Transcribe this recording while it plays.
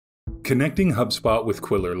Connecting Hubspot with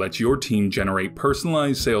Qwilr lets your team generate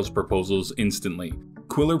personalized sales proposals instantly.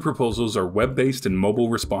 Qwilr proposals are web-based and mobile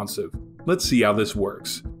responsive. Let's see how this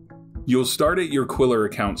works. You'll start at your Qwilr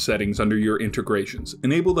account settings under your integrations.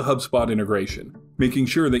 Enable the Hubspot integration, making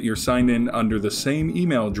sure that you're signed in under the same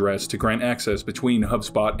email address to grant access between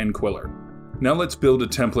Hubspot and Qwilr. Now let's build a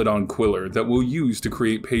template on Qwilr that we'll use to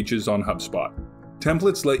create pages on Hubspot.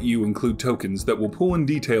 Templates let you include tokens that will pull in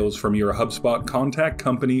details from your Hubspot contact,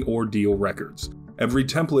 company, or deal records. Every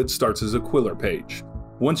template starts as a Qwilr page.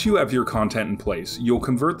 Once you have your content in place, you'll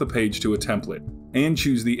convert the page to a template and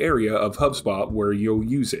choose the area of Hubspot where you'll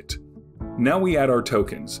use it. Now we add our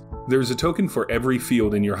tokens. There's a token for every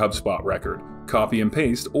field in your Hubspot record. Copy and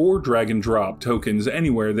paste or drag and drop tokens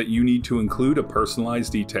anywhere that you need to include a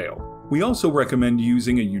personalized detail. We also recommend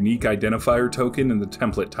using a unique identifier token in the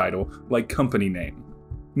template title, like company name.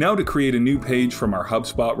 Now to create a new page from our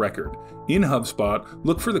Hubspot record. In Hubspot,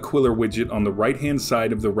 look for the Qwilr widget on the right-hand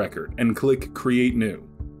side of the record and click Create New.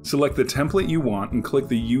 Select the template you want and click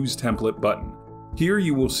the Use Template button. Here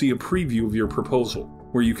you will see a preview of your proposal,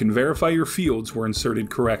 where you can verify your fields were inserted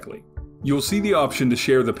correctly. You'll see the option to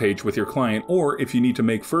share the page with your client, or if you need to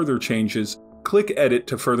make further changes, click Edit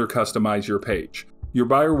to further customize your page. Your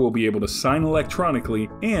buyer will be able to sign electronically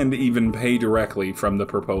and even pay directly from the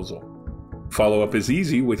proposal. Follow-up is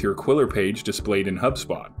easy with your Qwilr page displayed in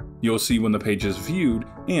Hubspot. You'll see when the page is viewed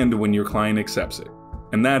and when your client accepts it.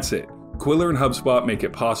 And that's it. Qwilr and Hubspot make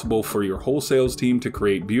it possible for your whole sales team to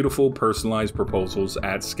create beautiful, personalized proposals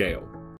at scale.